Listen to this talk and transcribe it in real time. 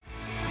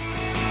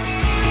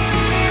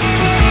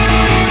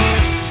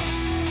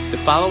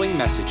following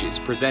message is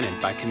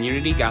presented by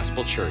Community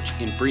Gospel Church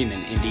in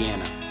Bremen,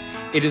 Indiana.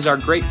 It is our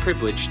great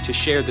privilege to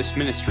share this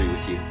ministry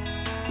with you.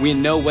 We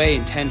in no way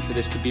intend for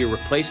this to be a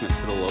replacement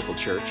for the local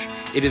church.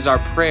 It is our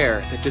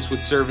prayer that this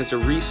would serve as a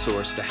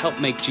resource to help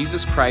make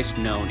Jesus Christ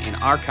known in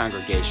our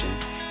congregation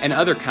and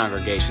other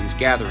congregations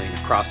gathering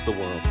across the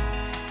world.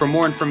 For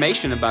more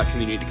information about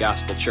Community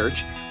Gospel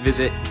Church,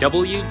 visit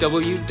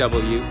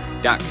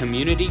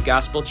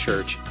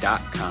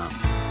www.communitygospelchurch.com.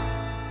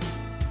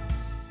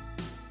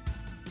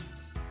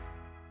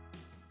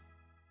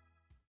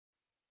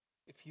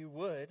 If you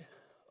would,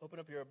 open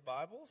up your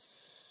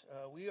Bibles.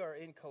 We are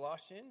in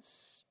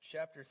Colossians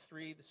chapter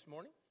 3 this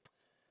morning.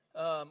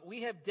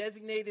 We have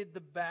designated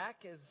the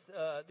back as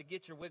the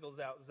Get Your Wiggles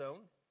Out zone.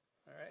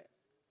 All right?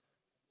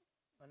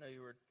 I know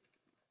you were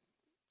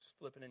just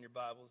flipping in your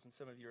Bibles, and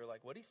some of you are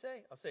like, what did he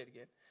say? I'll say it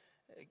again.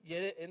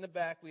 Get it in the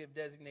back. We have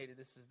designated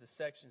this is the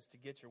sections to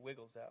get your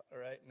wiggles out. All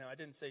right? Now, I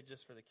didn't say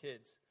just for the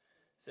kids.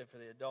 I said for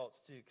the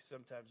adults, too, because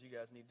sometimes you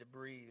guys need to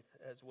breathe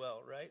as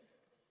well, right?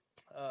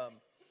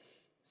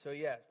 So,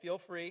 yeah, feel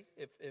free.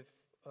 If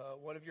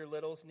one of your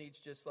littles needs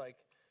just like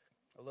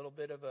a little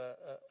bit of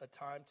a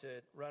time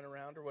to run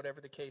around or whatever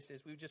the case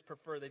is, we just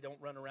prefer they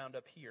don't run around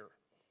up here.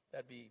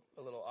 That'd be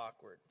a little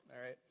awkward, all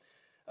right?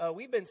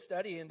 We've been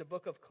studying the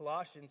book of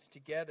Colossians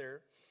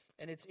together,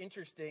 and it's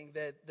interesting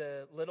that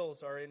the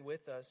littles are in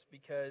with us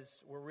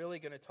because we're really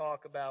going to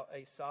talk about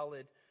a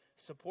solid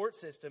support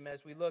system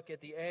as we look at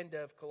the end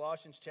of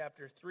Colossians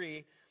chapter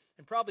 3,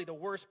 and probably the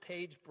worst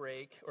page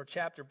break or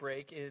chapter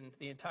break in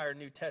the entire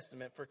New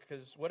Testament,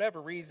 because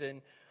whatever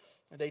reason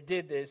they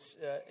did this,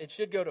 it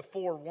should go to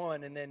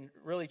 4:1, and then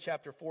really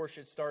chapter 4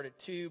 should start at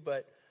 2,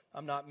 but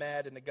I'm not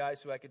mad, and the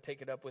guys who I could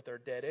take it up with are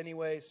dead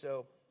anyway,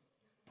 so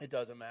it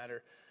doesn't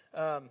matter.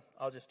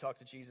 I'll just talk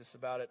to Jesus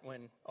about it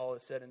when all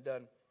is said and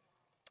done.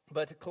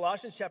 But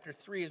Colossians chapter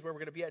 3 is where we're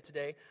going to be at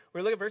today.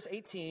 We're going to look at verse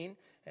 18,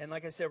 and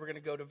like I said, we're going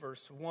to go to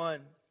verse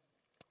 1.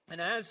 And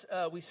as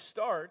we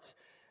start,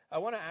 I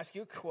want to ask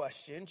you a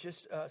question,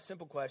 just a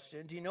simple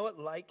question. Do you know what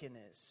lichen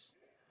is?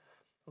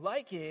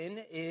 Lichen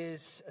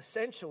is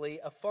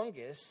essentially a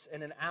fungus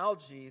and an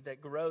algae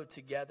that grow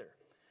together.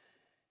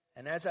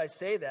 And as I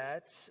say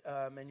that,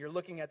 and you're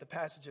looking at the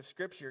passage of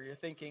Scripture, you're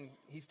thinking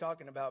he's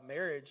talking about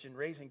marriage and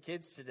raising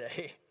kids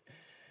today.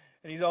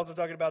 And he's also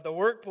talking about the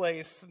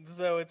workplace.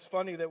 So it's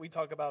funny that we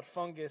talk about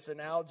fungus and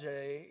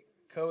algae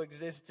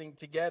coexisting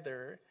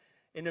together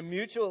in a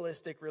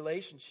mutualistic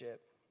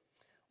relationship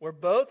where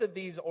both of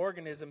these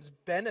organisms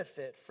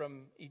benefit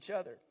from each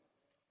other.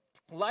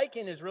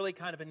 Lichen is really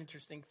kind of an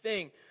interesting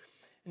thing.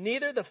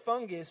 Neither the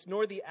fungus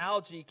nor the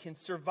algae can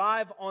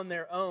survive on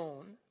their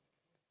own,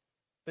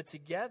 but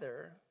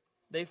together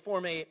they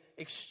form an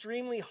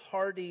extremely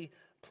hardy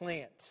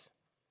plant.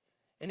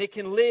 And it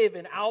can live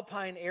in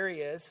alpine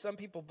areas. Some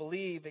people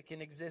believe it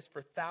can exist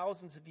for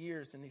thousands of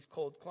years in these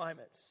cold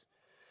climates.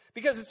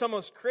 Because it's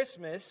almost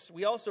Christmas,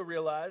 we also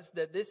realize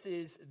that this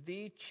is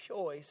the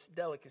choice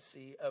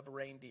delicacy of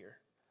reindeer.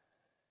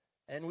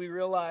 And we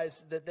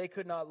realize that they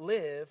could not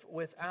live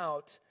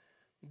without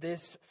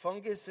this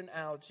fungus and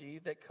algae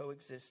that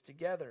coexist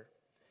together.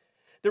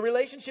 The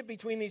relationship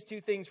between these two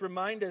things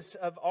remind us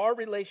of our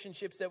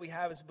relationships that we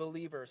have as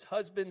believers.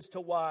 Husbands to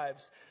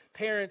wives,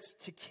 parents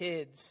to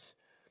kids,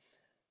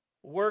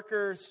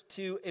 workers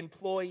to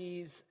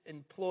employees,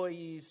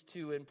 employees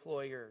to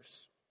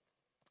employers.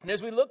 And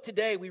as we look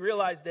today, we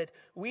realize that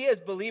we as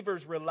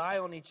believers rely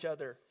on each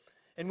other.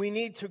 And we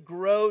need to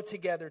grow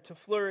together, to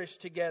flourish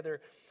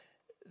together.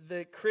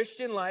 The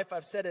Christian life,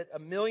 I've said it a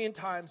million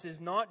times,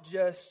 is not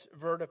just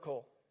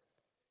vertical.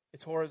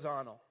 It's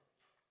horizontal.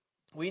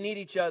 We need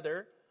each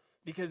other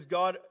because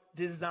God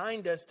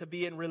designed us to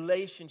be in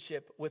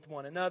relationship with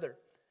one another.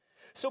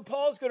 So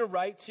Paul's going to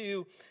write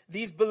to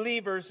these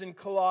believers in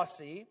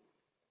Colossae,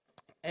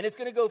 and it's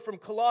going to go from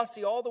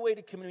Colossae all the way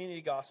to Community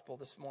Gospel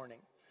this morning.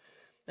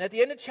 And at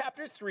the end of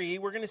chapter 3,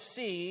 we're going to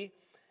see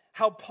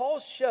how Paul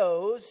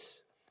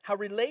shows how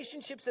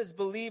relationships as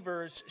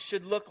believers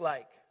should look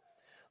like.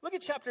 Look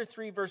at chapter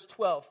 3, verse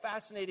 12.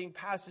 Fascinating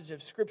passage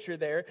of Scripture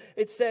there.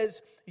 It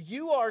says,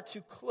 you are to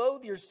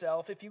clothe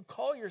yourself, if you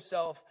call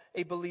yourself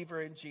a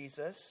believer in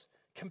Jesus,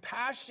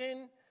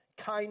 compassion,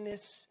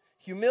 kindness,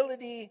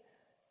 humility,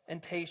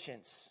 and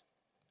patience.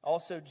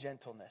 Also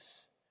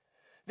gentleness.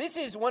 This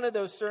is one of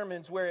those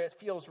sermons where it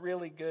feels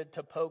really good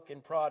to poke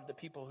and prod the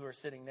people who are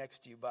sitting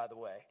next to you, by the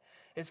way.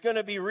 It's going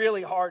to be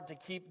really hard to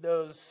keep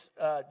those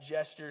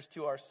gestures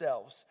to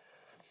ourselves.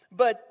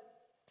 But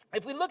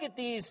if we look at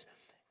these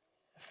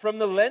from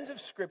the lens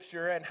of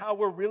Scripture and how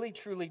we're really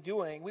truly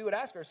doing, we would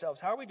ask ourselves,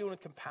 how are we doing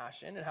with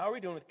compassion? And how are we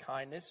doing with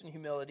kindness and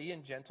humility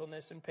and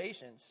gentleness and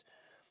patience?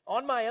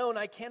 On my own,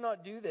 I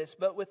cannot do this,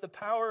 but with the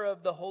power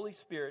of the Holy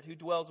Spirit who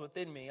dwells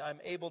within me, I'm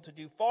able to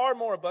do far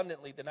more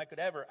abundantly than I could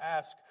ever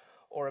ask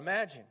or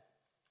imagine.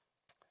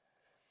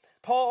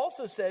 Paul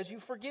also says you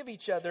forgive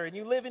each other and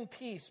you live in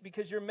peace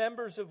because you're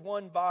members of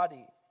one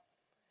body.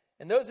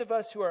 And those of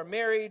us who are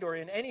married or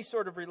in any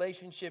sort of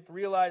relationship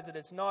realize that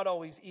it's not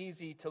always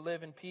easy to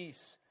live in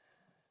peace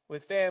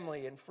with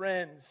family and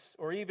friends,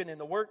 or even in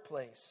the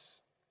workplace.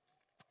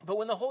 But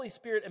when the Holy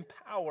Spirit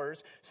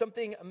empowers,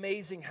 something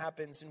amazing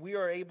happens, and we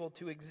are able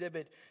to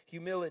exhibit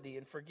humility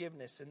and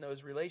forgiveness in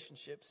those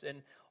relationships.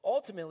 And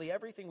ultimately,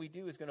 everything we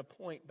do is going to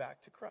point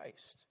back to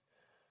Christ.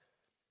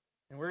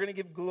 And we're going to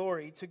give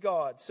glory to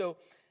God. So,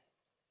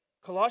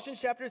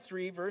 Colossians chapter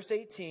 3, verse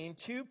 18,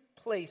 2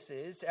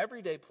 places,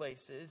 everyday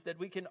places, that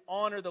we can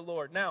honor the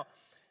Lord. Now,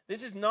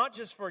 this is not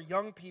just for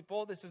young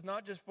people. This is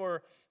not just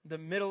for the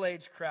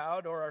middle-aged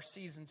crowd or our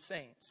seasoned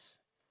saints.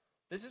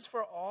 This is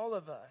for all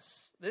of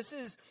us. This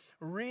is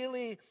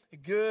really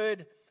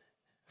good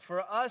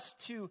for us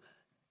to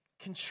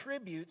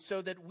contribute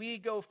so that we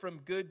go from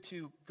good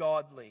to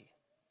godly.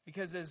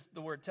 Because as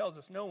the word tells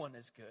us, no one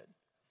is good.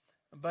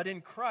 But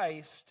in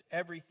Christ,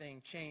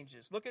 everything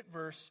changes. Look at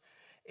verse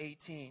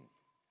 18.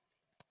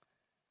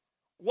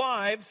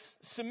 Wives,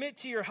 submit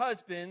to your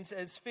husbands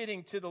as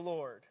fitting to the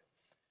Lord.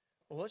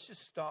 Well, let's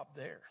just stop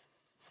there.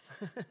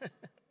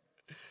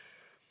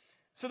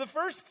 So the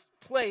first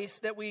place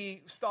that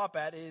we stop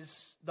at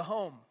is the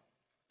home.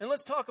 And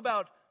let's talk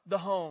about the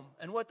home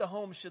and what the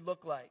home should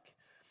look like.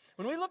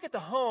 When we look at the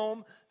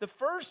home, the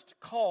first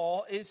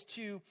call is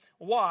to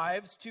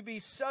wives to be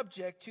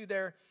subject to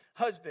their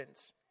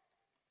husbands.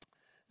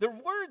 The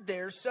word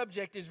there,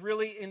 subject, is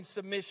really in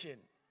submission.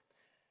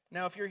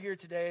 Now, if you're here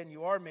today and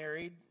you are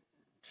married,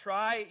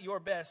 try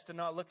your best to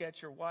not look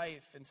at your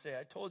wife and say,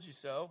 I told you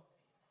so.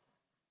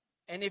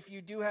 And if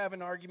you do have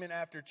an argument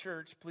after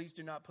church, please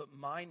do not put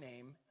my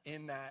name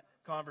in that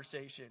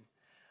conversation.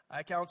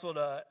 I counseled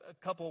a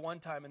couple one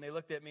time, and they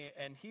looked at me,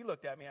 and he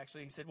looked at me,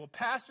 actually. He said, well,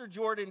 Pastor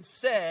Jordan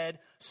said,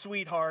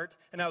 sweetheart.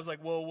 And I was like,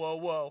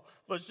 whoa.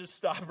 Let's just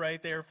stop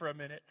right there for a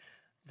minute.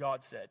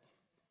 God said,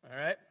 all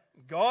right?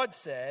 God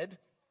said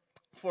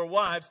for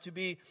wives to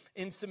be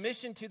in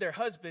submission to their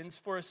husbands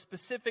for a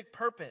specific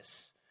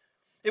purpose.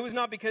 It was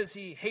not because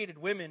he hated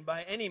women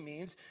by any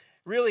means.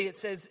 Really, it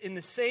says, in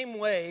the same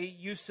way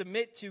you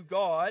submit to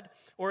God,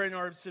 or in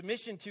our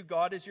submission to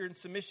God as you're in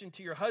submission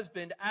to your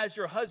husband, as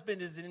your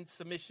husband is in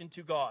submission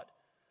to God.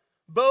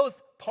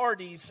 Both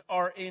parties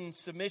are in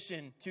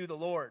submission to the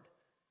Lord.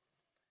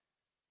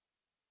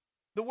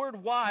 The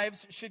word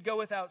wives should go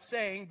without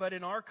saying, but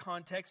in our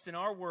context, in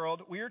our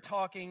world, we are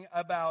talking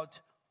about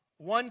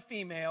one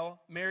female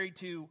married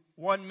to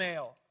one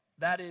male.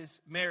 That is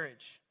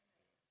marriage.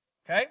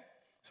 Okay?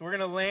 So we're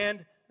going to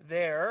land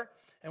there.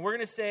 And we're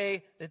going to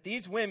say that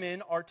these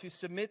women are to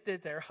submit to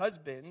their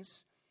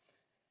husbands,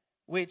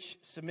 which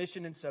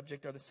submission and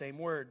subject are the same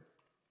word.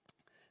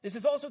 This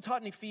is also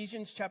taught in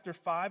Ephesians chapter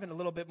 5 in a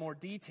little bit more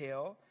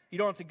detail. You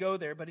don't have to go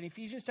there, but in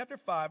Ephesians chapter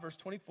 5, verse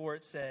 24,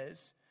 it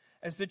says,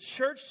 as the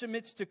church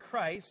submits to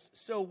Christ,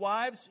 so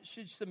wives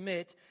should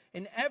submit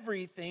in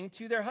everything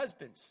to their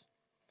husbands.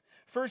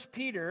 1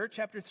 Peter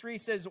chapter 3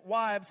 says,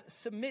 wives,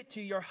 submit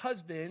to your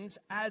husbands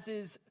as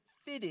is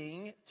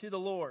fitting to the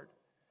Lord.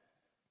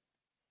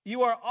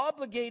 You are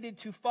obligated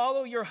to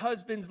follow your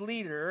husband's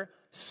leader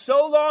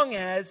so long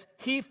as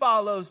he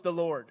follows the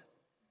Lord.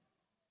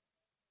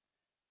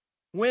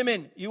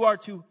 Women, you are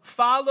to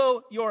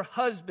follow your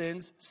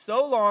husbands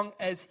so long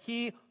as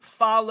he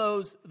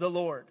follows the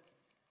Lord.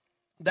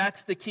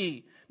 That's the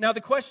key. Now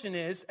the question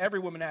is, every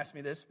woman asks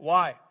me this,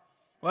 why?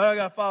 Why do I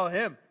got to follow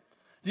him?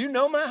 Do you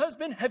know my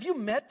husband? Have you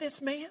met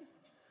this man?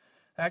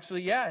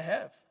 Actually, yeah, I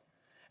have.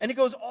 And it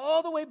goes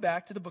all the way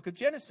back to the book of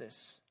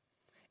Genesis.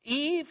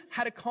 Eve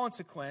had a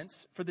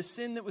consequence for the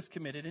sin that was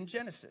committed in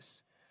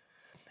Genesis.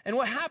 And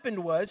what happened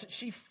was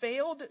she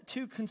failed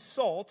to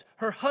consult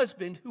her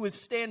husband who was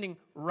standing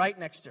right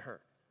next to her.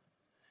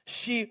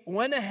 She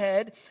went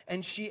ahead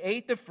and she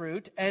ate the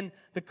fruit, and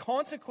the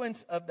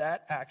consequence of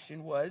that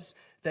action was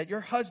that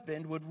your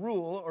husband would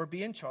rule or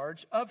be in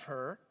charge of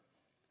her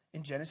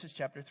in Genesis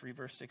chapter 3,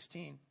 verse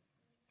 16.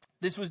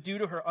 This was due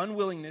to her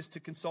unwillingness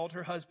to consult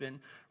her husband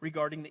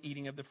regarding the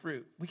eating of the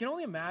fruit. We can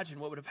only imagine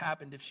what would have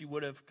happened if she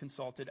would have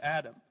consulted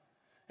Adam,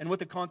 and what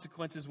the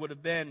consequences would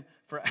have been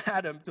for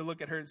Adam to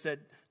look at her and said,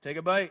 take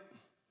a bite.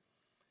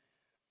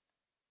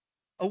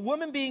 A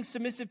woman being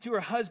submissive to her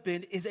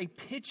husband is a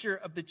picture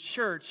of the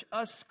church,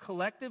 us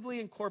collectively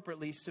and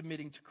corporately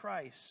submitting to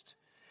Christ.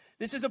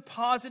 This is a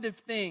positive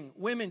thing.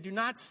 Women, do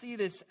not see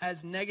this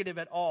as negative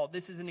at all.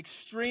 This is an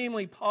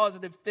extremely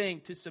positive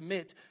thing to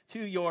submit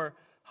to your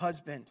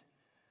husband.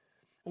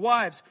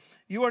 Wives,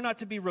 you are not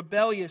to be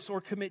rebellious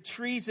or commit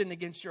treason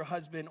against your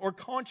husband or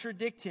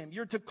contradict him.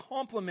 You're to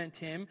compliment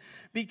him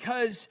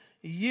because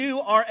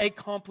you are a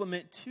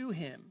compliment to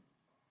him.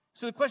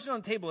 So the question on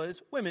the table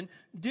is, women,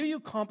 do you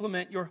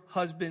compliment your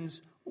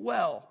husbands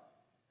well?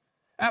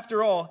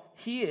 After all,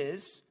 he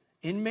is,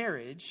 in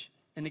marriage,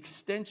 an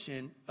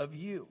extension of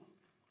you.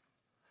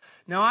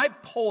 Now, I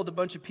polled a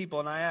bunch of people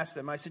and I asked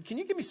them, I said, can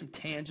you give me some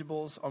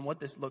tangibles on what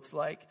this looks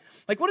like?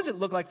 Like, what does it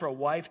look like for a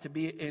wife to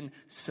be in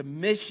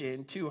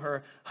submission to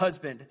her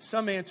husband?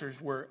 Some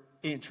answers were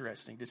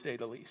interesting, to say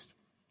the least.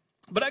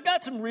 But I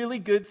got some really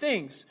good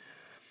things.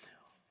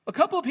 A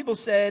couple of people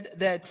said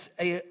that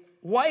a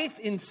wife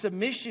in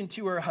submission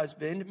to her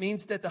husband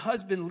means that the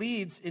husband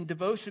leads in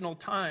devotional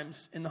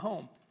times in the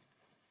home.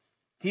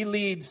 He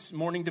leads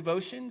morning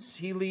devotions.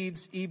 He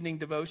leads evening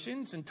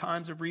devotions and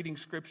times of reading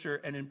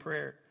scripture and in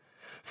prayer.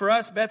 For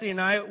us, Bethany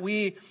and I,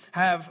 we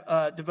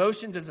have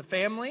devotions as a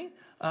family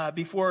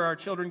before our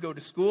children go to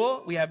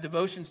school. We have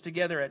devotions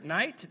together at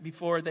night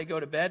before they go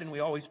to bed, and we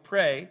always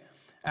pray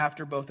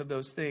after both of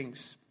those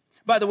things.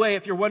 By the way,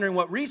 if you're wondering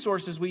what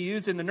resources we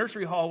use in the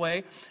nursery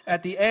hallway,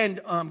 at the end,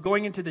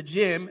 going into the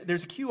gym,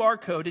 there's a QR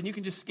code, and you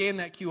can just scan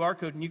that QR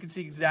code, and you can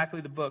see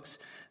exactly the books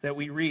that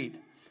we read.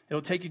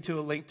 It'll take you to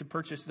a link to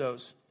purchase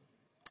those.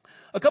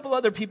 A couple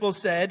other people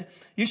said,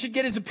 you should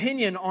get his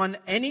opinion on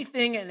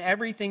anything and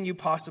everything you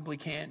possibly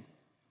can.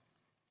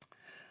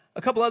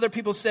 A couple other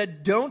people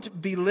said,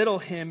 don't belittle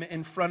him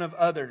in front of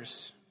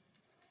others.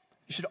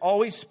 You should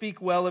always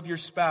speak well of your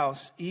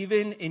spouse,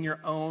 even in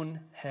your own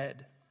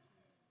head.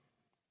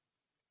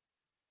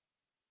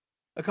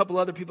 A couple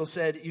other people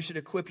said, you should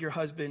equip your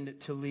husband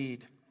to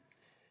lead.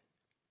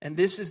 And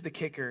this is the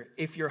kicker.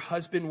 If your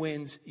husband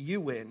wins, you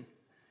win.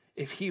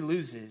 If he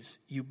loses,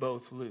 you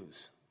both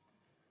lose.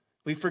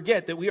 We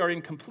forget that we are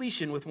in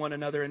completion with one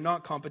another and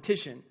not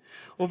competition.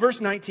 Well,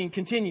 verse 19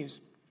 continues.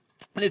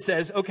 And it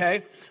says,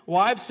 okay,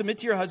 wives, submit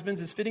to your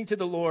husbands as fitting to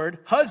the Lord.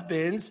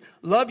 Husbands,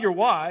 love your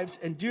wives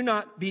and do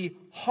not be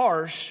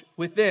harsh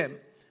with them.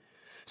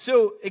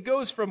 So it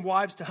goes from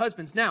wives to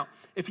husbands. Now,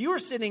 if you were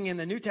sitting in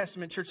the New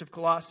Testament church of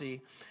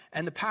Colossae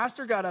and the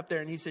pastor got up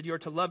there and he said, you're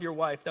to love your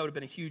wife, that would have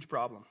been a huge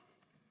problem.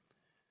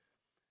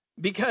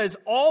 Because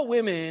all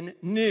women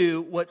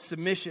knew what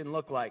submission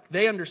looked like.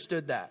 They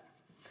understood that.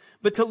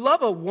 But to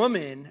love a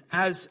woman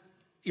as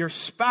your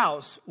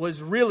spouse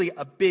was really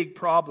a big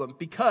problem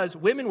because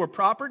women were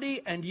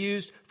property and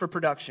used for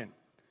production.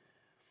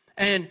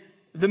 And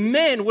the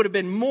men would have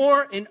been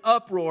more in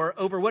uproar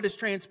over what is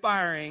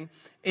transpiring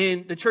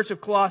in the church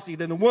of Colossae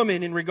than the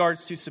woman in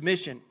regards to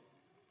submission.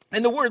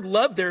 And the word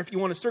love there, if you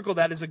want to circle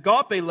that, is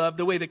agape love,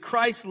 the way that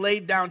Christ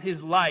laid down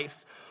his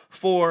life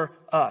for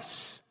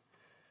us.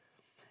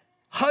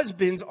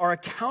 Husbands are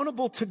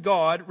accountable to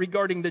God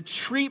regarding the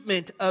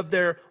treatment of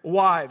their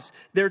wives.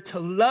 They're to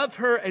love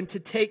her and to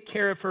take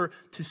care of her,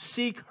 to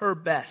seek her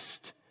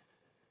best.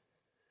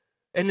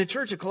 And the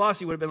church of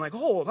Colossae would have been like,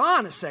 hold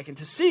on a second,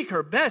 to seek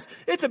her best,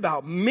 it's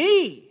about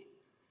me.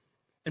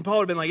 And Paul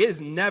would have been like, it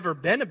has never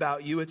been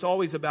about you. It's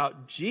always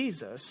about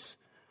Jesus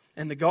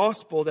and the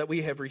gospel that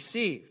we have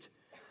received.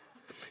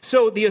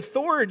 So the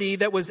authority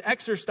that was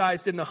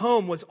exercised in the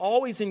home was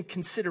always in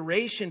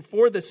consideration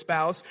for the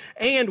spouse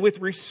and with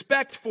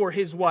respect for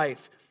his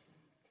wife.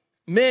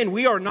 Men,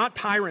 we are not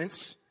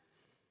tyrants.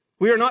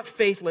 We are not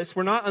faithless.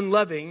 We're not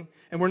unloving.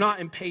 And we're not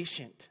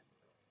impatient.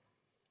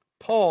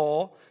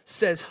 Paul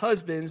says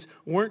husbands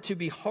weren't to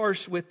be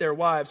harsh with their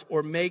wives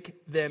or make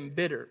them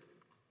bitter.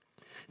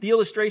 The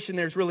illustration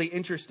there is really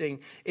interesting.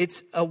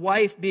 It's a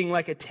wife being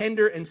like a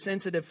tender and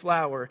sensitive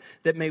flower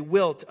that may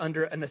wilt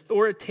under an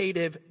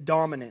authoritative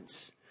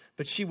dominance,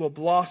 but she will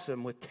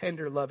blossom with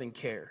tender, loving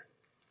care.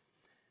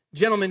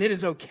 Gentlemen, it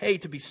is okay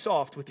to be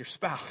soft with your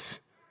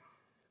spouse.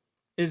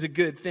 It is a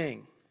good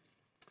thing.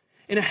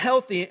 In a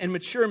healthy and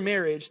mature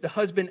marriage, the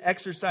husband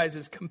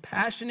exercises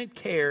compassionate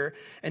care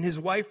and his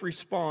wife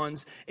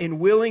responds in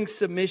willing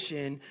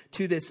submission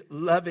to this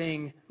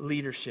loving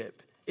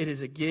leadership. It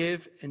is a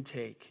give and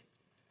take.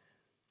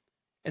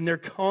 And they're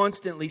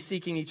constantly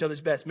seeking each other's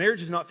best.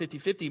 Marriage is not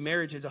 50-50.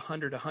 Marriage is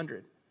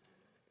 100-100.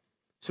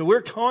 So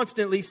we're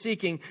constantly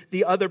seeking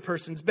the other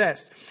person's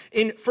best.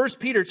 In 1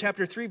 Peter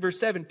chapter 3, verse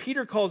 7,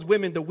 Peter calls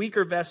women the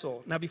weaker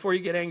vessel. Now, before you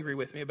get angry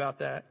with me about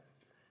that,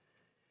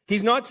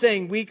 he's not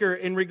saying weaker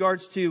in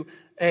regards to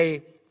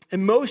a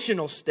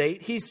emotional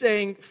state. He's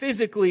saying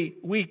physically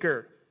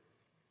weaker.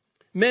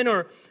 Men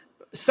are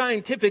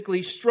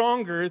scientifically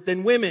stronger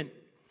than women.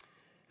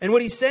 And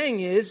what he's saying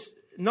is,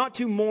 not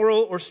to moral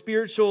or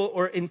spiritual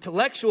or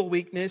intellectual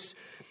weakness.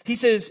 He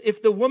says,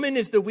 if the woman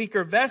is the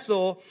weaker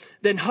vessel,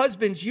 then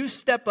husbands, you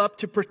step up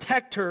to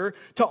protect her,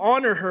 to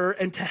honor her,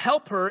 and to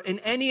help her in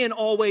any and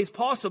all ways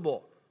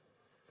possible.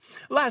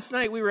 Last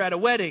night we were at a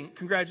wedding.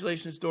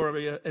 Congratulations,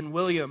 Dora and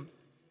William.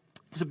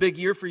 It's a big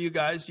year for you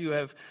guys. You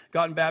have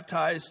gotten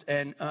baptized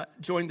and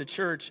joined the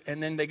church,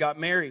 and then they got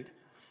married.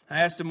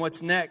 I asked them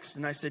what's next,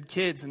 and I said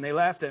kids, and they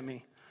laughed at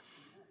me.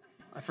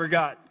 I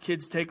forgot.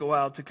 Kids take a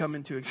while to come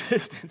into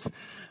existence.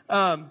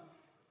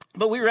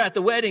 But we were at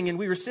the wedding and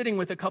we were sitting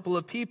with a couple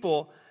of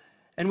people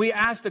and we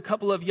asked a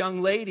couple of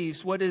young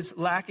ladies what is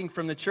lacking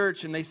from the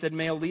church, and they said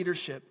male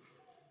leadership.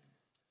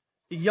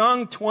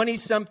 Young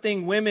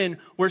 20-something women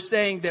were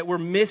saying that we're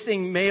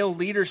missing male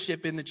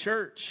leadership in the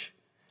church.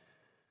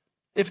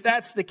 If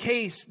that's the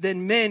case,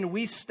 then men,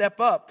 we step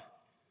up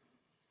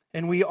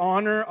and we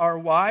honor our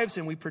wives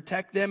and we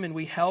protect them and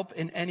we help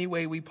in any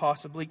way we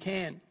possibly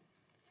can.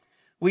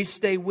 We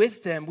stay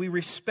with them. We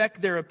respect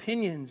their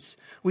opinions.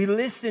 We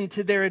listen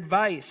to their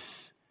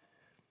advice.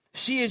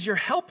 She is your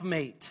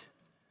helpmate.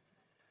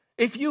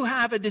 If you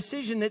have a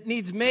decision that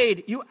needs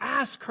made, you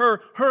ask her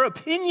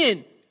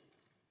opinion.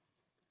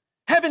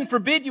 Heaven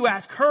forbid you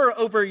ask her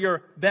over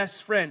your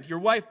best friend. Your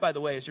wife, by the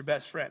way, is your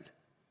best friend.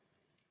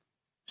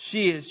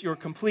 She is your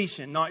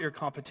completion, not your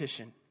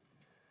competition.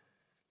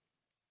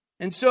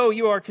 And so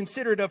you are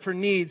considerate of her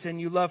needs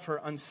and you love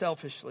her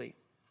unselfishly.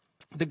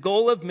 The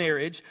goal of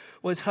marriage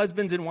was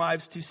husbands and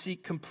wives to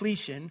seek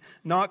completion,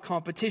 not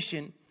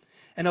competition.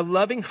 And a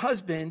loving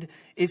husband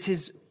is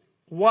his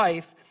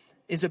wife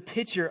is a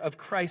picture of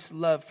Christ's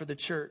love for the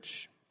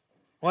church.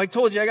 Well, I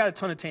told you I got a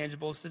ton of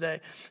tangibles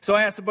today. So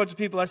I asked a bunch of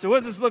people, I said, what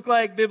does this look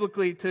like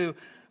biblically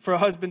for a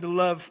husband to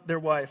love their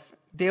wife?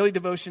 Daily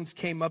devotions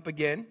came up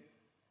again.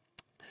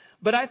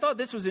 But I thought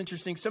this was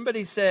interesting.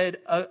 Somebody said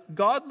a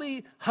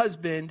godly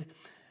husband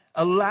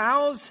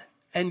allows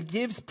and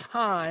gives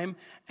time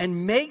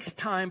and makes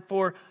time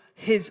for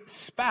his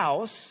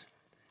spouse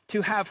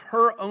to have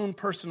her own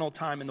personal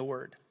time in the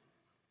Word.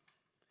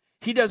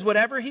 He does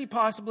whatever he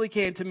possibly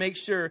can to make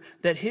sure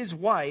that his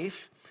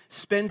wife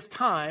spends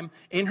time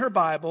in her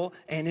Bible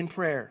and in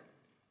prayer.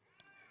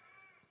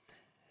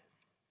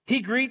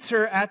 He greets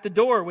her at the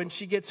door when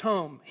she gets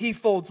home. He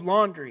folds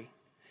laundry.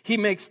 He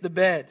makes the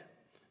bed.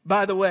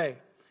 By the way,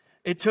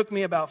 it took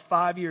me about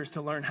 5 years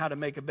to learn how to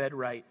make a bed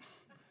right.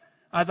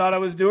 I thought I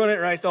was doing it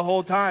right the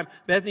whole time.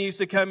 Bethany used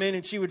to come in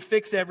and she would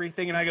fix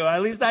everything. And I go,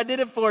 at least I did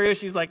it for you.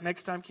 She's like,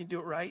 next time, can you do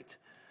it right?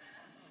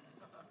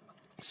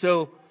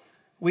 So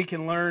we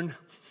can learn.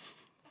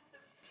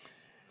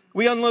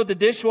 We unload the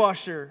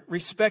dishwasher,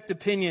 respect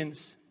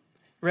opinions.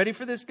 Ready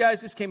for this,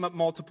 guys? This came up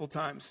multiple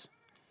times.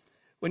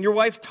 When your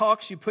wife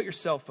talks, you put your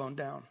cell phone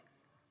down.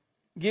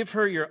 Give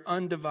her your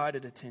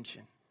undivided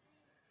attention.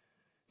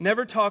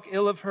 Never talk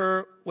ill of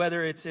her,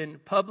 whether it's in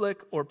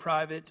public or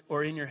private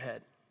or in your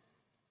head.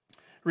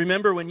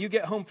 Remember, when you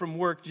get home from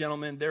work,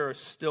 gentlemen, there is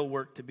still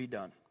work to be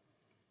done.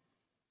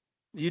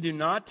 You do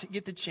not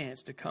get the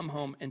chance to come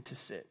home and to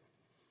sit.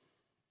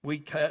 We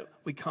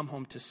come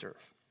home to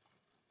serve.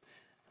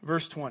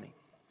 Verse 20.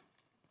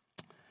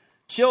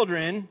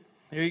 Children,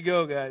 here you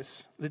go,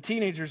 guys. The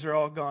teenagers are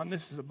all gone.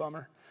 This is a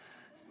bummer.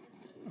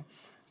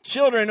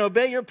 Children,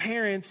 obey your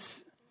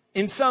parents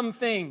in some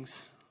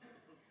things.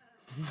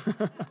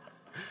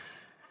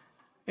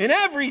 In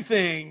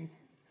everything,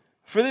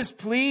 for this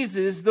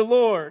pleases the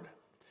Lord.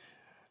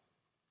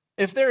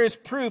 If there is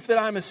proof that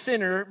I'm a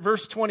sinner,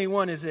 verse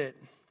 21 is it.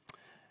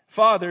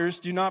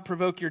 Fathers, do not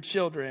provoke your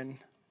children,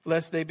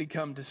 lest they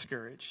become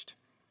discouraged.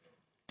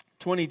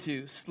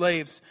 22,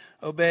 slaves,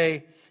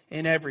 obey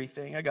in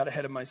everything. I got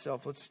ahead of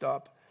myself. Let's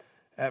stop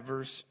at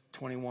verse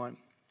 21.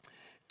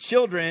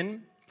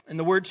 Children, and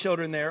the word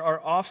children there,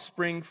 are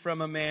offspring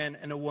from a man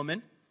and a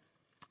woman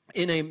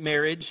in a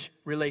marriage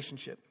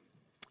relationship.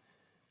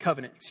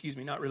 Covenant,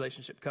 not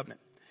relationship, covenant.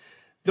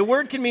 The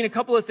word can mean a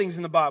couple of things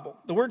in the Bible.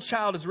 The word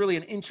child is really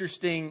an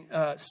interesting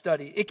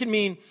study. It can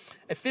mean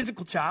a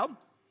physical child.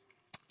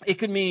 It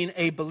could mean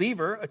a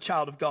believer, a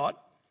child of God.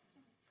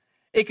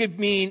 It could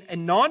mean a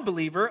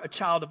non-believer, a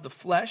child of the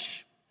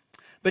flesh.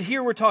 But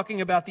here we're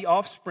talking about the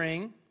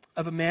offspring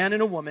of a man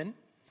and a woman.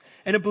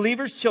 And a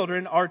believer's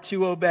children are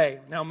to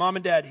obey. Now, mom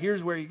and dad,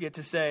 here's where you get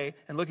to say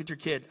and look at your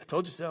kid, I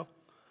told you so.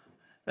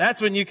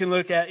 That's when you can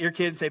look at your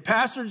kid and say,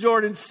 Pastor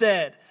Jordan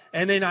said.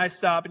 And then I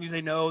stop and you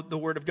say, no, the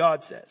Word of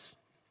God says.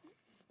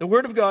 The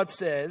Word of God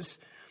says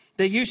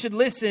that you should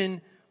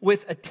listen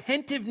with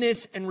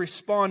attentiveness and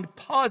respond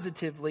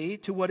positively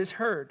to what is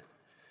heard.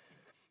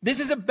 This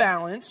is a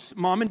balance,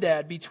 mom and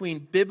dad,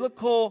 between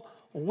biblical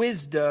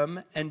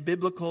wisdom and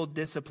biblical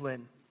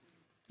discipline.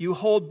 You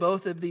hold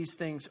both of these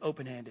things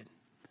open-handed.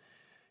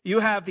 You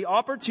have the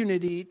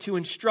opportunity to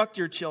instruct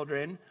your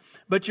children,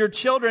 but your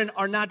children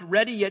are not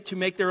ready yet to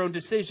make their own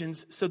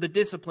decisions, so the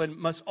discipline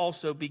must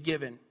also be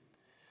given.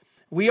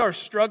 We are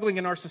struggling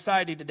in our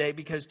society today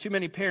because too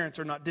many parents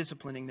are not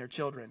disciplining their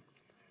children.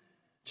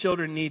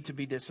 Children need to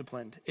be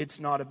disciplined. It's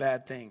not a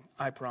bad thing,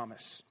 I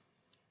promise.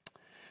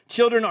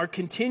 Children are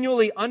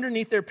continually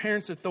underneath their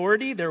parents'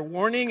 authority, their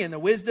warning and the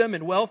wisdom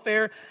and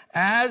welfare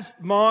as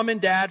mom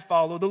and dad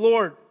follow the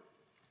Lord.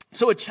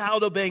 So a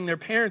child obeying their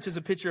parents is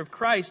a picture of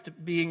Christ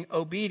being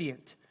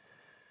obedient.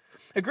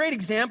 A great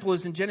example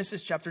is in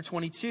Genesis chapter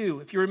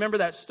 22. If you remember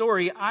that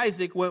story,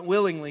 Isaac went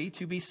willingly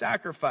to be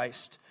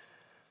sacrificed.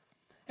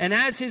 And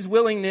as his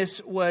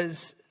willingness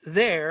was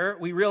there,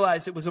 we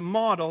realize it was a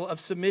model of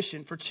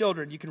submission for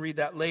children. You can read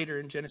that later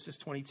in Genesis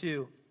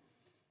 22.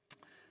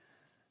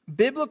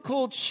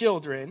 Biblical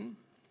children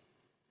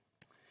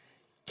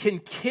can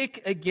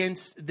kick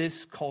against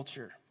this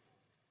culture.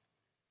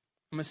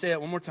 I'm going to say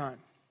that one more time.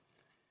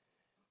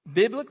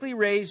 Biblically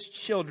raised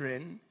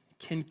children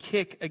can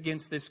kick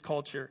against this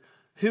culture.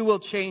 Who will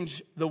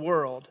change the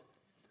world?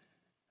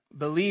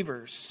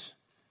 Believers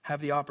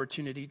have the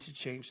opportunity to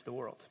change the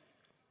world.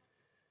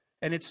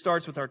 And it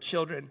starts with our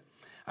children.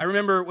 I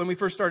remember when we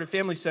first started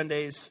Family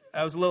Sundays,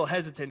 I was a little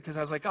hesitant because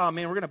I was like, oh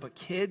man, we're going to put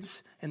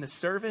kids in the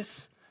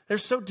service. They're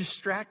so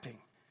distracting.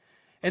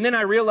 And then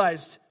I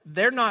realized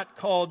they're not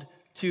called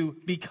to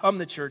become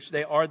the church.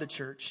 They are the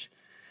church.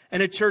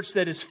 And a church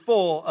that is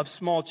full of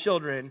small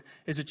children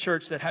is a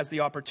church that has the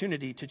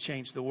opportunity to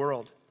change the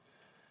world.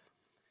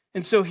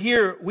 And so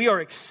here we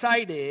are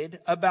excited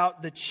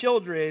about the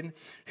children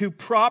who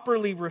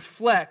properly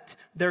reflect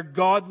their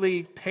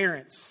godly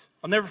parents.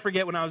 I'll never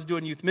forget when I was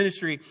doing youth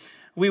ministry,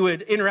 we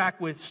would interact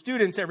with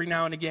students every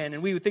now and again,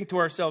 and we would think to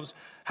ourselves,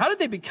 how did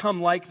they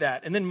become like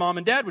that? And then mom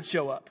and dad would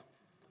show up.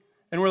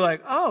 And we're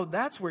like, oh,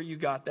 that's where you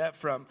got that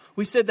from.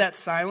 We said that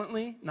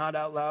silently, not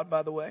out loud,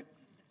 by the way.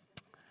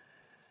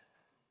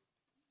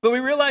 But we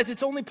realize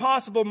it's only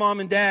possible, mom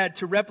and dad,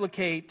 to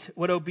replicate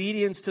what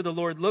obedience to the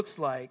Lord looks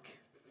like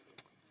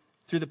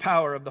through the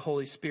power of the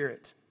Holy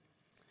Spirit.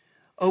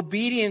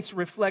 Obedience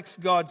reflects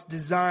God's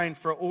design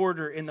for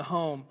order in the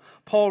home.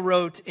 Paul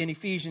wrote in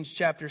Ephesians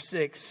chapter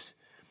 6,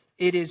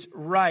 it is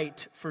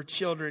right for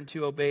children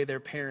to obey their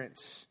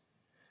parents.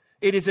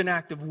 It is an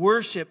act of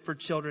worship for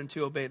children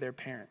to obey their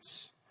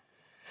parents.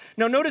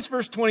 Now notice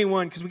verse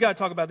 21, because we got to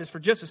talk about this for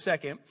just a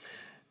second.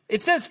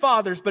 It says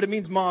fathers, but it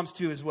means moms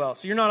too as well.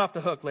 So you're not off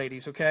the hook,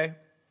 ladies, okay?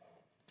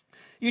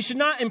 You should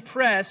not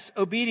impress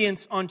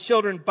obedience on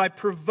children by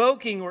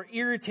provoking or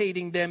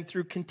irritating them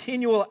through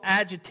continual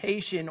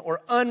agitation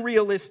or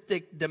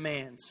unrealistic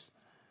demands.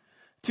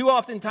 Too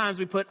often times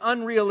we put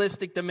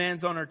unrealistic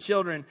demands on our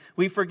children.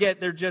 We forget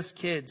they're just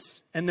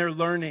kids and they're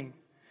learning.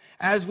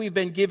 As we've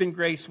been given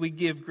grace, we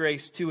give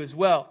grace too as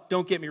well.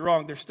 Don't get me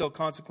wrong, there's still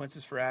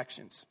consequences for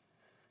actions.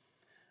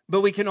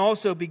 But we can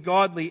also be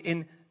godly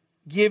in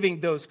giving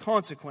those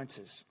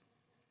consequences.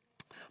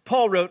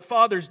 Paul wrote,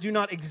 fathers, do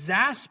not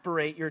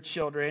exasperate your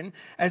children,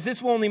 as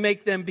this will only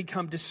make them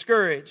become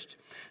discouraged.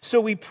 So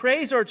we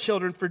praise our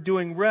children for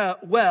doing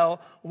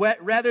well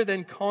rather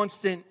than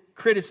constant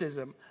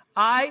criticism.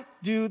 I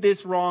do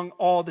this wrong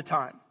all the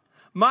time.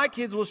 My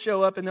kids will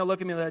show up and they'll look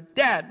at me like,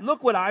 Dad,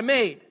 look what I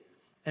made.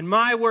 And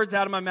my words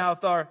out of my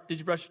mouth are, did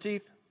you brush your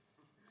teeth?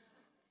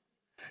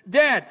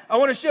 Dad, I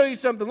want to show you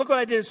something. Look what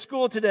I did at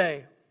school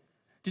today.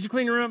 Did you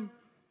clean your room?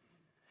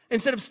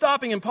 Instead of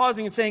stopping and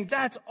pausing and saying,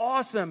 that's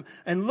awesome,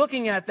 and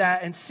looking at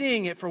that and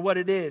seeing it for what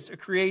it is, a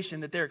creation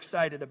that they're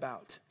excited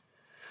about.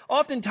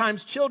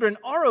 Oftentimes, children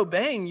are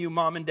obeying you,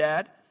 mom and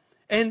dad,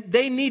 and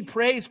they need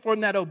praise for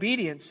that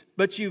obedience,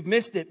 but you've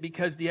missed it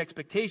because the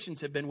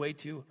expectations have been way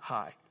too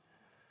high.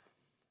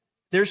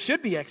 There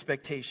should be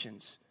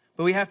expectations,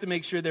 but we have to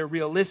make sure they're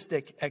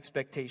realistic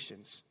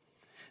expectations.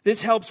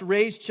 This helps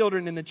raise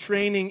children in the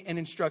training and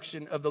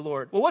instruction of the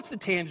Lord. Well, what's the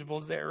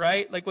tangibles there,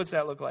 right? Like, what's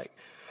that look like?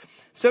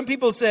 Some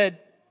people said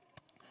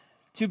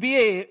to be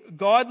a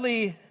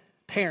godly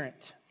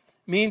parent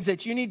means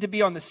that you need to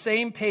be on the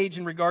same page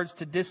in regards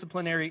to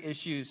disciplinary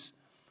issues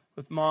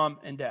with mom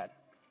and dad.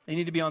 They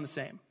need to be on the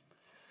same.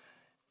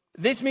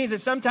 This means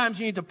that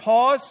sometimes you need to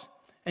pause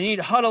and you need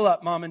to huddle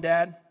up, mom and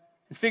dad,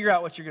 and figure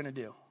out what you're going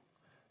to do.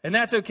 And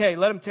that's okay.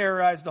 Let them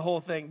terrorize the whole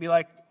thing. Be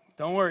like,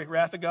 don't worry,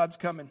 wrath of God's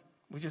coming.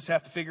 We just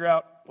have to figure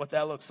out what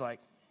that looks like,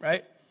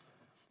 right?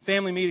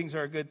 Family meetings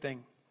are a good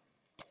thing.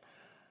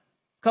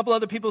 A couple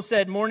other people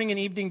said morning and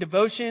evening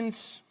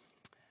devotions.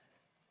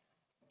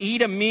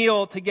 Eat a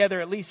meal together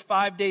at least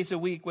 5 days a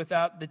week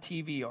without the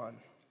TV on.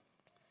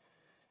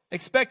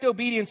 Expect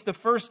obedience the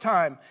first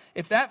time.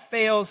 If that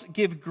fails,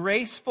 give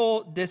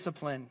graceful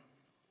discipline.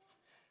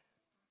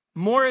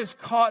 More is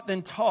caught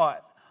than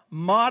taught.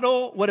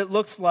 Model what it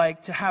looks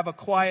like to have a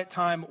quiet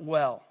time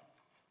well.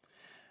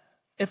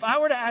 If I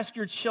were to ask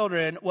your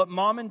children what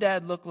mom and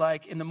dad look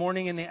like in the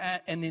morning and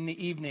in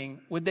the evening,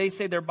 would they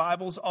say their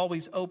Bible's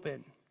always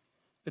open?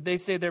 Would they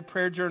say their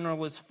prayer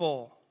journal is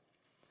full?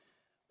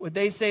 Would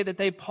they say that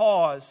they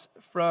pause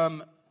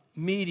from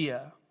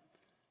media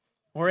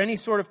or any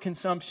sort of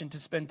consumption to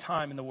spend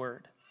time in the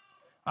Word?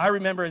 I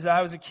remember as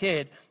I was a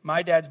kid,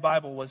 my dad's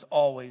Bible was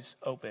always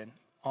open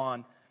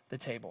on the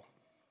table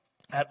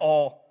at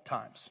all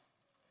times.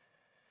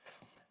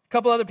 A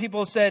couple other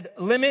people said,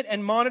 limit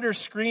and monitor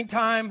screen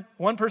time.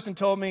 One person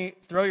told me,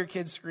 throw your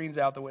kids' screens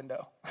out the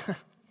window.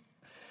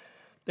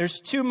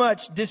 There's too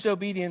much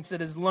disobedience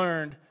that is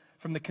learned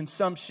from the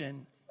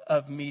consumption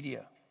of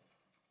media.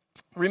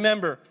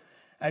 Remember,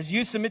 as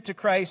you submit to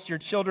Christ, your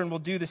children will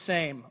do the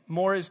same.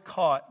 More is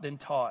caught than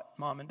taught,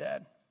 mom and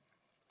dad.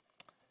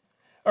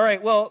 All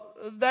right, well,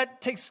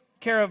 that takes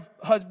care of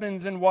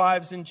husbands and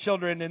wives and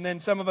children. And then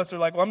some of us are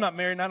like, well, I'm not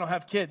married and I don't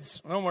have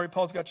kids. Well, don't worry,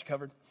 Paul's got you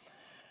covered.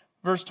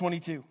 Verse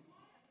 22.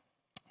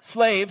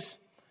 Slaves,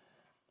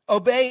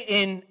 obey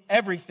in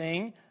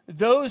everything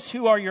those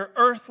who are your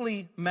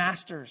earthly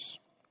masters,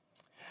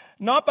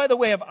 not by the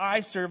way of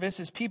eye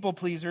service as people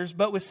pleasers,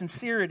 but with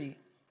sincerity,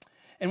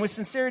 and with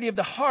sincerity of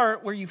the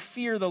heart where you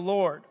fear the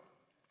Lord.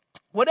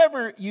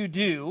 Whatever you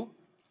do,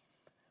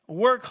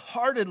 work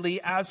heartedly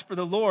as for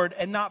the Lord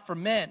and not for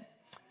men,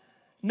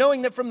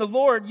 knowing that from the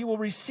Lord you will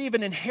receive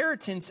an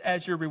inheritance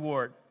as your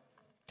reward.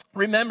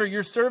 Remember,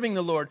 you're serving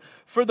the Lord,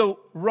 for the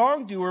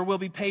wrongdoer will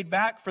be paid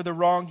back for the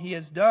wrong he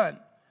has done.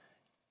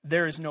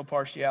 There is no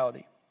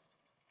partiality.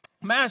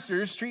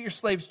 Masters, treat your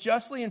slaves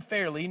justly and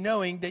fairly,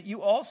 knowing that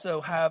you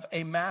also have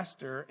a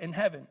master in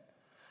heaven.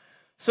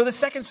 So the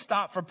second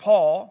stop for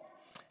Paul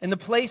in the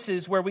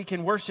places where we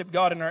can worship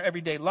God in our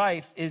everyday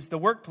life is the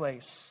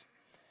workplace.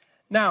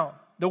 Now,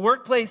 the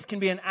workplace can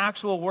be an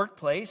actual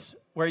workplace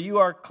where you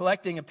are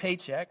collecting a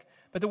paycheck,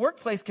 but the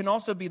workplace can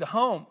also be the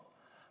home.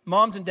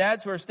 Moms and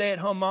dads who are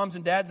stay-at-home moms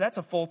and dads, that's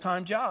a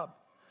full-time job.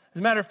 As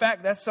a matter of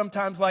fact, that's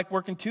sometimes like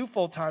working 2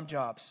 full-time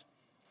jobs.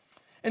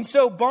 And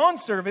so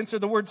bondservants, or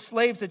the word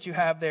slaves that you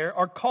have there,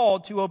 are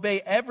called to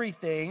obey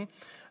everything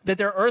that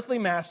their earthly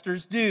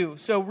masters do.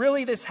 So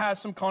really this has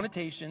some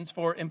connotations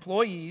for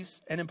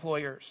employees and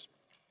employers.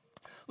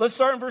 Let's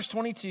start in verse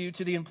 22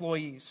 to the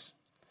employees.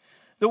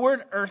 The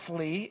word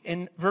earthly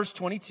in verse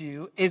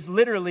 22 is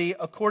literally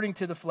according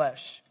to the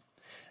flesh,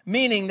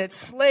 meaning that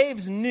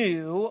slaves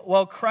knew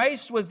while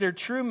Christ was their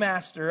true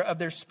master of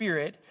their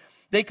spirit,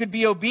 they could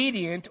be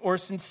obedient or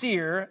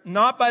sincere,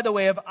 not by the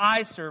way of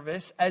eye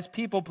service as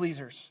people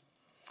pleasers.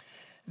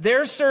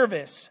 Their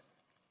service,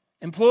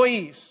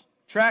 employees,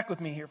 track with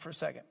me here for a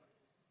second.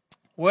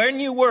 When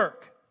you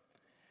work,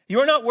 you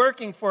are not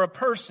working for a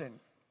person.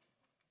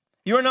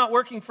 You are not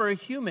working for a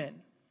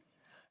human.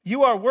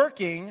 You are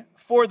working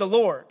for the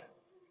Lord.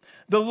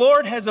 The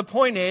Lord has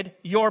appointed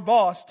your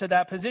boss to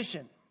that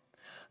position.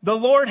 The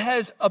Lord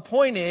has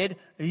appointed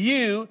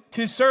you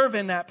to serve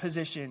in that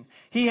position.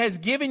 He has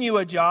given you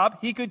a job.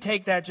 He could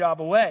take that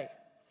job away.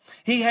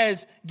 He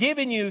has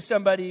given you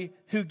somebody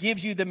who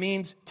gives you the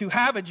means to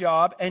have a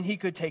job, and he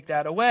could take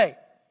that away.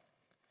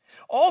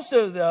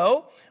 Also,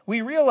 though,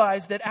 we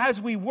realize that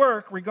as we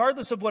work,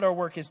 regardless of what our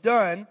work has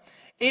done,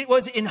 it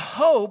was in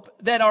hope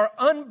that our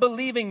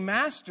unbelieving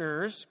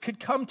masters could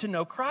come to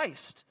know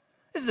Christ.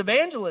 This is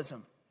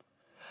evangelism.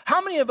 How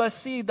many of us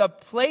see the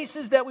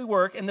places that we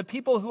work and the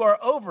people who are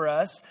over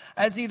us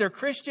as either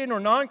Christian or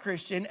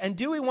non-Christian, and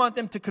do we want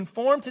them to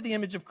conform to the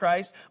image of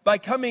Christ by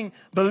becoming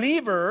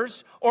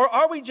believers, or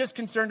are we just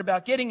concerned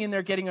about getting in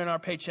there, getting on our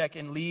paycheck,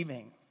 and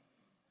leaving?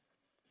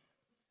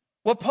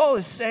 What Paul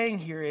is saying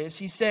here is,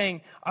 he's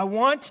saying, I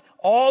want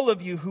all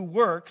of you who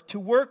work to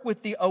work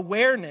with the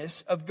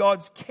awareness of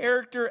God's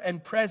character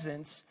and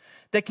presence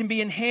that can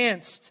be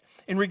enhanced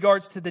in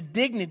regards to the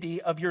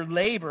dignity of your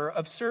labor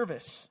of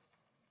service.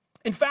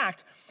 In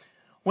fact,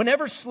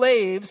 whenever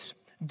slaves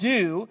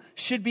do,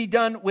 should be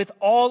done with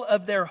all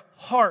of their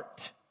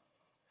heart.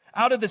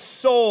 Out of the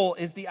soul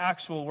is the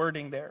actual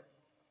wording there.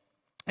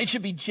 It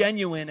should be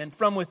genuine and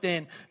from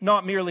within,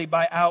 not merely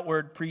by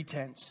outward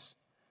pretense.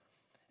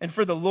 And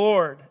for the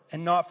Lord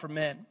and not for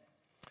men.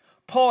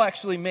 Paul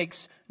actually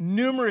makes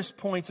numerous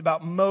points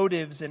about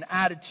motives and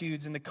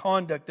attitudes and the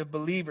conduct of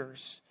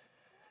believers.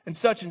 And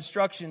such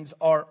instructions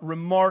are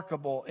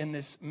remarkable in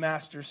this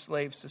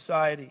master-slave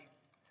society.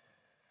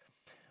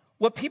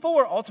 What people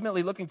were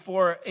ultimately looking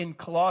for in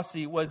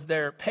Colossae was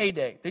their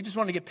payday. They just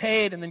wanted to get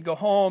paid and then go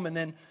home and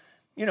then,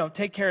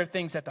 take care of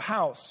things at the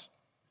house.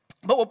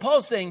 But what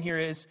Paul's saying here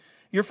is,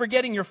 you're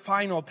forgetting your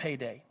final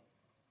payday.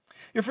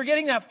 You're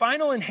forgetting that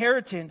final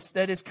inheritance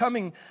that is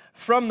coming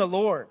from the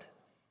Lord.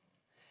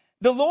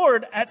 The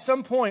Lord, at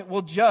some point,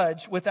 will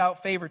judge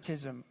without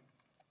favoritism.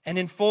 And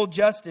in full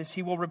justice,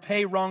 he will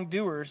repay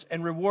wrongdoers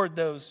and reward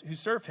those who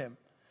serve him.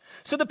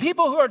 So the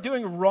people who are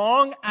doing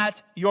wrong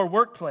at your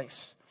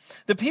workplace,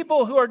 the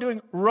people who are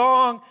doing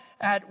wrong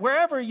at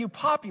wherever you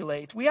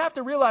populate, we have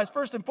to realize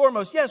first and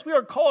foremost, yes, we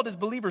are called as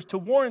believers to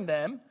warn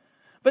them,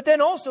 but then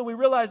also we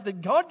realize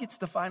that God gets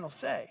the final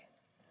say.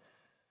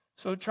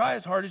 So try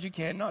as hard as you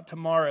can, not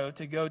tomorrow,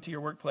 to go to your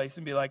workplace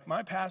and be like,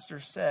 my pastor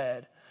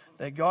said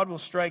that God will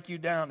strike you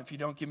down if you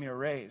don't give me a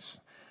raise.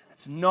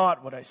 That's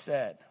not what I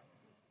said.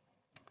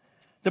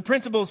 The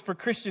principles for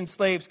Christian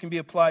slaves can be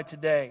applied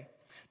today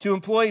to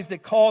employees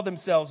that call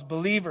themselves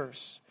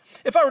believers.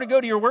 If I were to go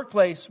to your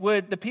workplace,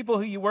 would the people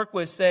who you work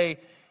with say,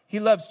 he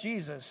loves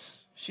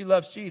Jesus, she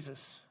loves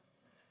Jesus?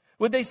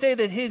 Would they say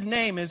that his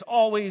name is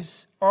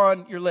always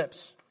on your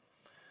lips?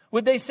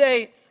 Would they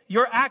say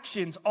your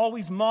actions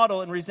always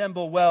model and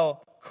resemble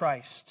well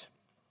Christ?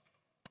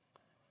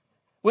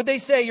 Would they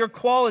say your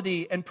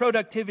quality and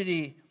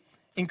productivity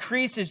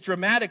increases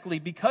dramatically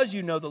because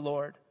you know the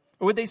Lord?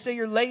 Or would they say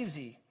you're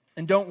lazy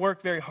and don't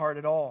work very hard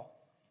at all?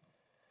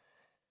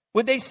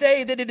 Would they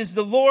say that it is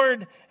the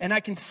Lord, and I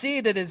can see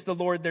that it is the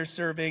Lord they're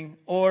serving,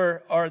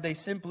 or are they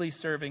simply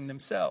serving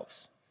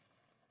themselves?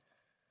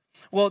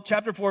 Well,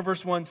 chapter 4,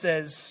 verse 1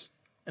 says,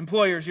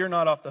 employers, you're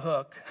not off the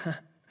hook.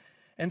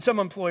 And some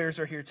employers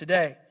are here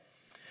today.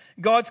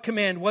 God's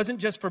command wasn't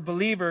just for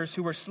believers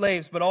who were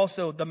slaves, but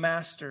also the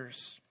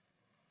masters.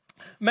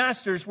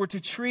 Masters were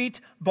to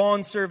treat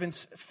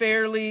bondservants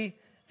fairly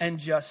and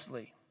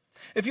justly.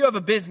 If you have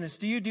a business,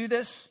 do you do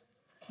this?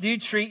 Do you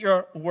treat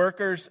your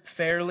workers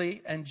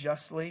fairly and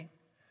justly?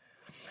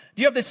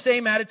 Do you have the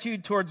same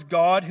attitude towards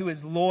God, who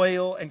is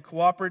loyal and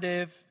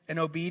cooperative and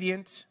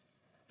obedient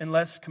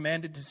unless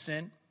commanded to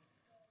sin?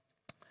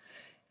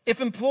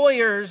 If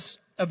employers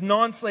of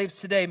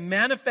non-slaves today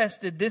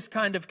manifested this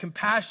kind of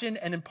compassion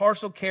and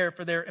impartial care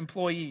for their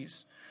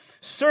employees,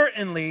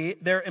 certainly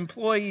their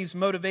employees'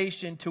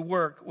 motivation to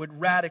work would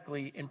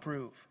radically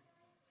improve.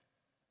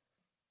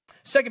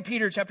 2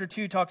 Peter chapter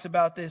 2 talks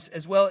about this,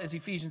 as well as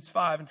Ephesians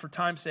 5. And for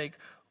time's sake,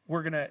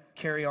 we're going to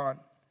carry on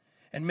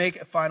and make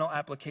a final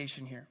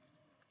application here.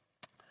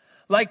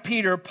 Like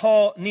Peter,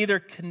 Paul neither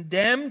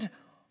condemned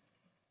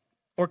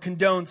or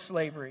condoned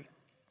slavery,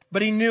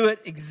 but he knew it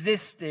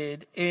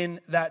existed in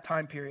that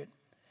time period.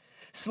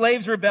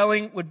 Slaves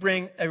rebelling would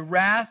bring a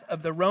wrath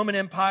of the Roman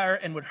Empire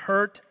and would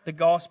hurt the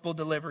gospel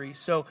delivery.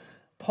 So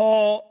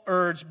Paul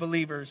urged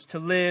believers to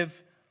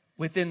live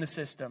within the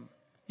system.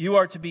 You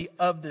are to be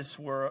of this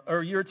world,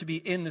 or you're to be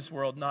in this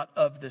world, not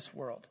of this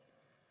world.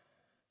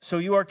 So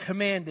you are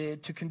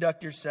commanded to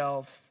conduct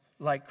yourself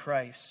like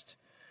Christ.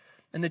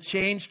 And the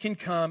change can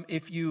come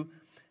if you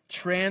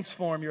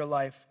transform your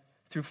life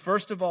through,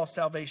 first of all,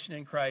 salvation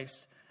in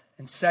Christ,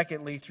 and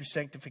secondly, through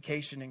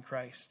sanctification in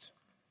Christ.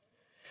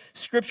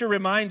 Scripture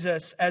reminds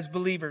us as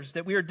believers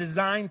that we are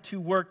designed to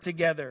work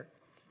together,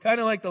 kind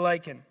of like the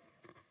lichen,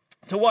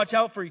 to watch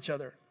out for each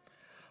other.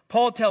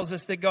 Paul tells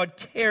us that God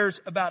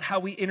cares about how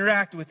we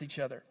interact with each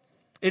other.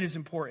 It is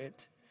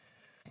important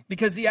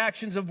because the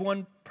actions of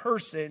one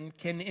person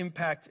can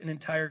impact an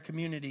entire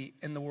community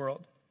in the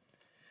world.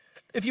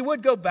 If you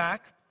would go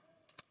back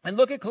and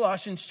look at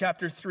Colossians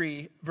chapter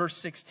 3, verse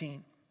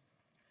 16.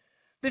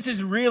 This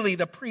is really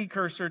the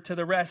precursor to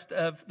the rest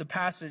of the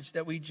passage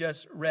that we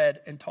just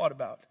read and taught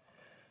about.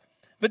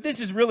 But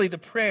this is really the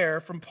prayer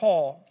from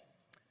Paul.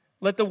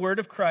 Let the word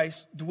of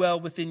Christ dwell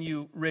within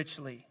you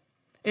richly,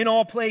 in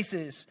all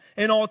places,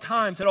 in all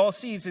times, at all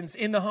seasons,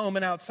 in the home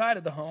and outside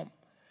of the home.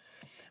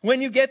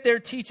 When you get there,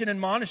 teach and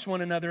admonish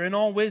one another in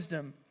all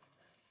wisdom,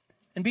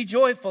 and be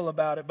joyful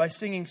about it by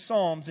singing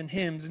psalms and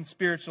hymns and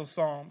spiritual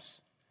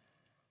psalms,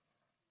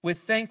 with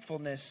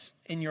thankfulness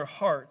in your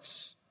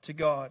hearts to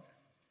God.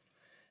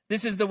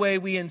 This is the way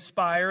we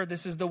inspire.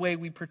 This is the way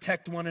we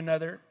protect one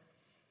another,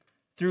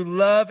 through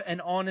love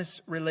and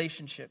honest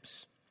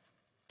relationships.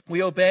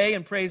 We obey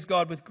and praise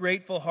God with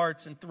grateful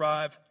hearts and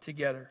thrive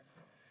together.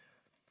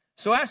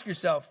 So ask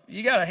yourself,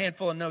 you got a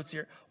handful of notes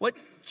here. What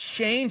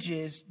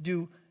changes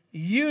do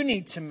you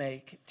need to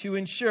make to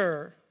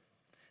ensure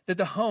that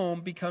the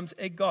home becomes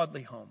a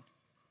godly home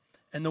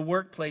and the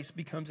workplace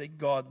becomes a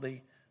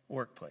godly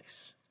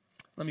workplace?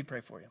 Let me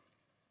pray for you.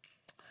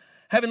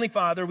 Heavenly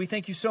Father, we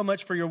thank you so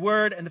much for your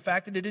word and the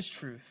fact that it is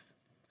truth.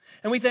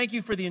 And we thank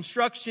you for the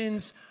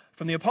instructions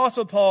from the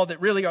Apostle Paul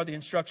that really are the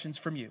instructions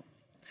from you.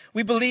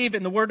 We believe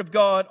in the word of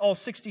God. All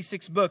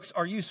 66 books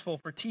are useful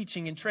for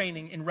teaching and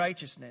training in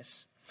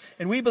righteousness.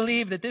 And we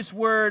believe that this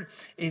word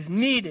is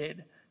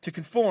needed to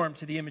conform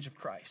to the image of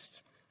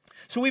Christ.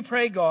 So we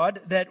pray,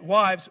 God, that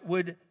wives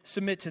would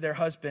submit to their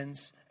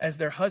husbands as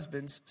their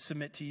husbands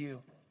submit to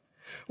you.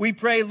 We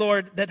pray,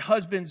 Lord, that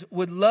husbands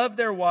would love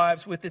their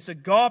wives with this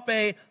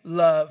agape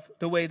love,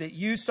 the way that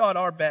you sought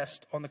our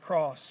best on the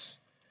cross.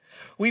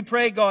 We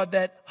pray, God,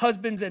 that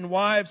husbands and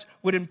wives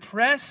would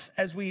impress,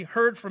 as we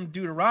heard from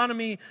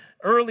Deuteronomy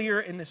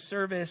earlier in this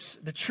service,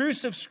 the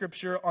truths of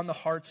Scripture on the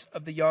hearts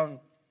of the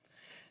young.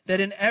 That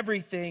in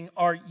everything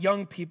our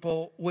young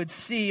people would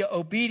see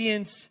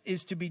obedience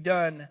is to be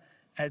done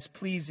as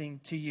pleasing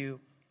to you.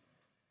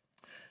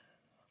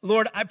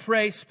 Lord, I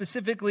pray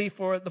specifically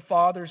for the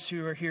fathers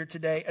who are here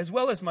today, as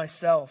well as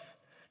myself,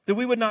 that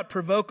we would not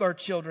provoke our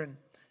children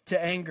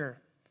to anger,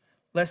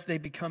 lest they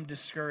become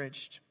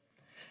discouraged.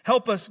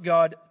 Help us,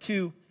 God,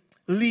 to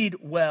lead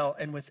well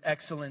and with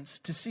excellence,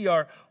 to see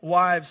our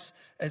wives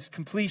as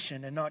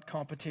completion and not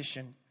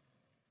competition.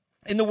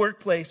 In the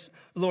workplace,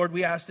 Lord,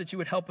 we ask that you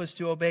would help us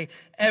to obey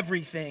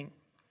everything,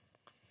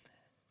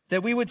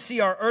 that we would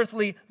see our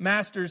earthly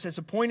masters as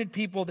appointed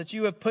people that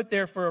you have put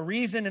there for a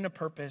reason and a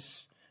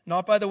purpose,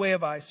 not by the way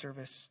of eye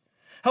service.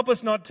 Help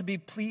us not to be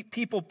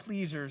people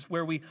pleasers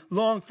where we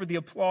long for the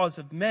applause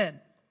of men.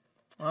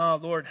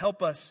 Lord,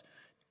 help us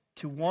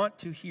to want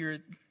to hear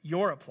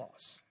your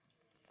applause.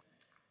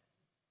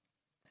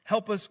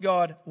 Help us,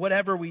 God,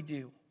 whatever we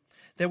do,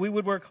 that we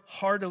would work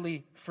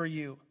heartily for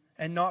you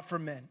and not for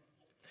men,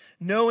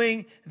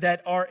 knowing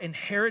that our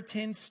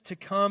inheritance to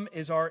come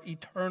is our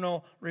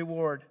eternal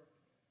reward.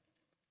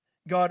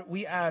 God,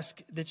 we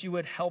ask that you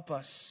would help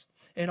us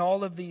in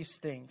all of these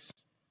things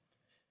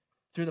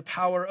through the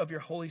power of your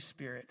Holy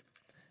Spirit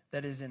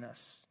that is in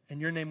us. In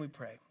your name we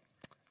pray.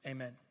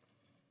 Amen.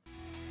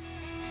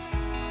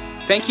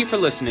 Thank you for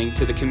listening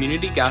to the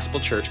Community Gospel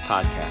Church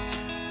podcast.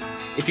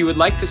 If you would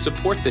like to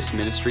support this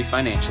ministry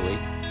financially,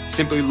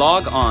 simply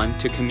log on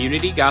to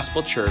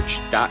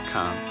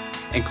communitygospelchurch.com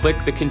and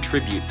click the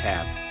Contribute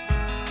tab.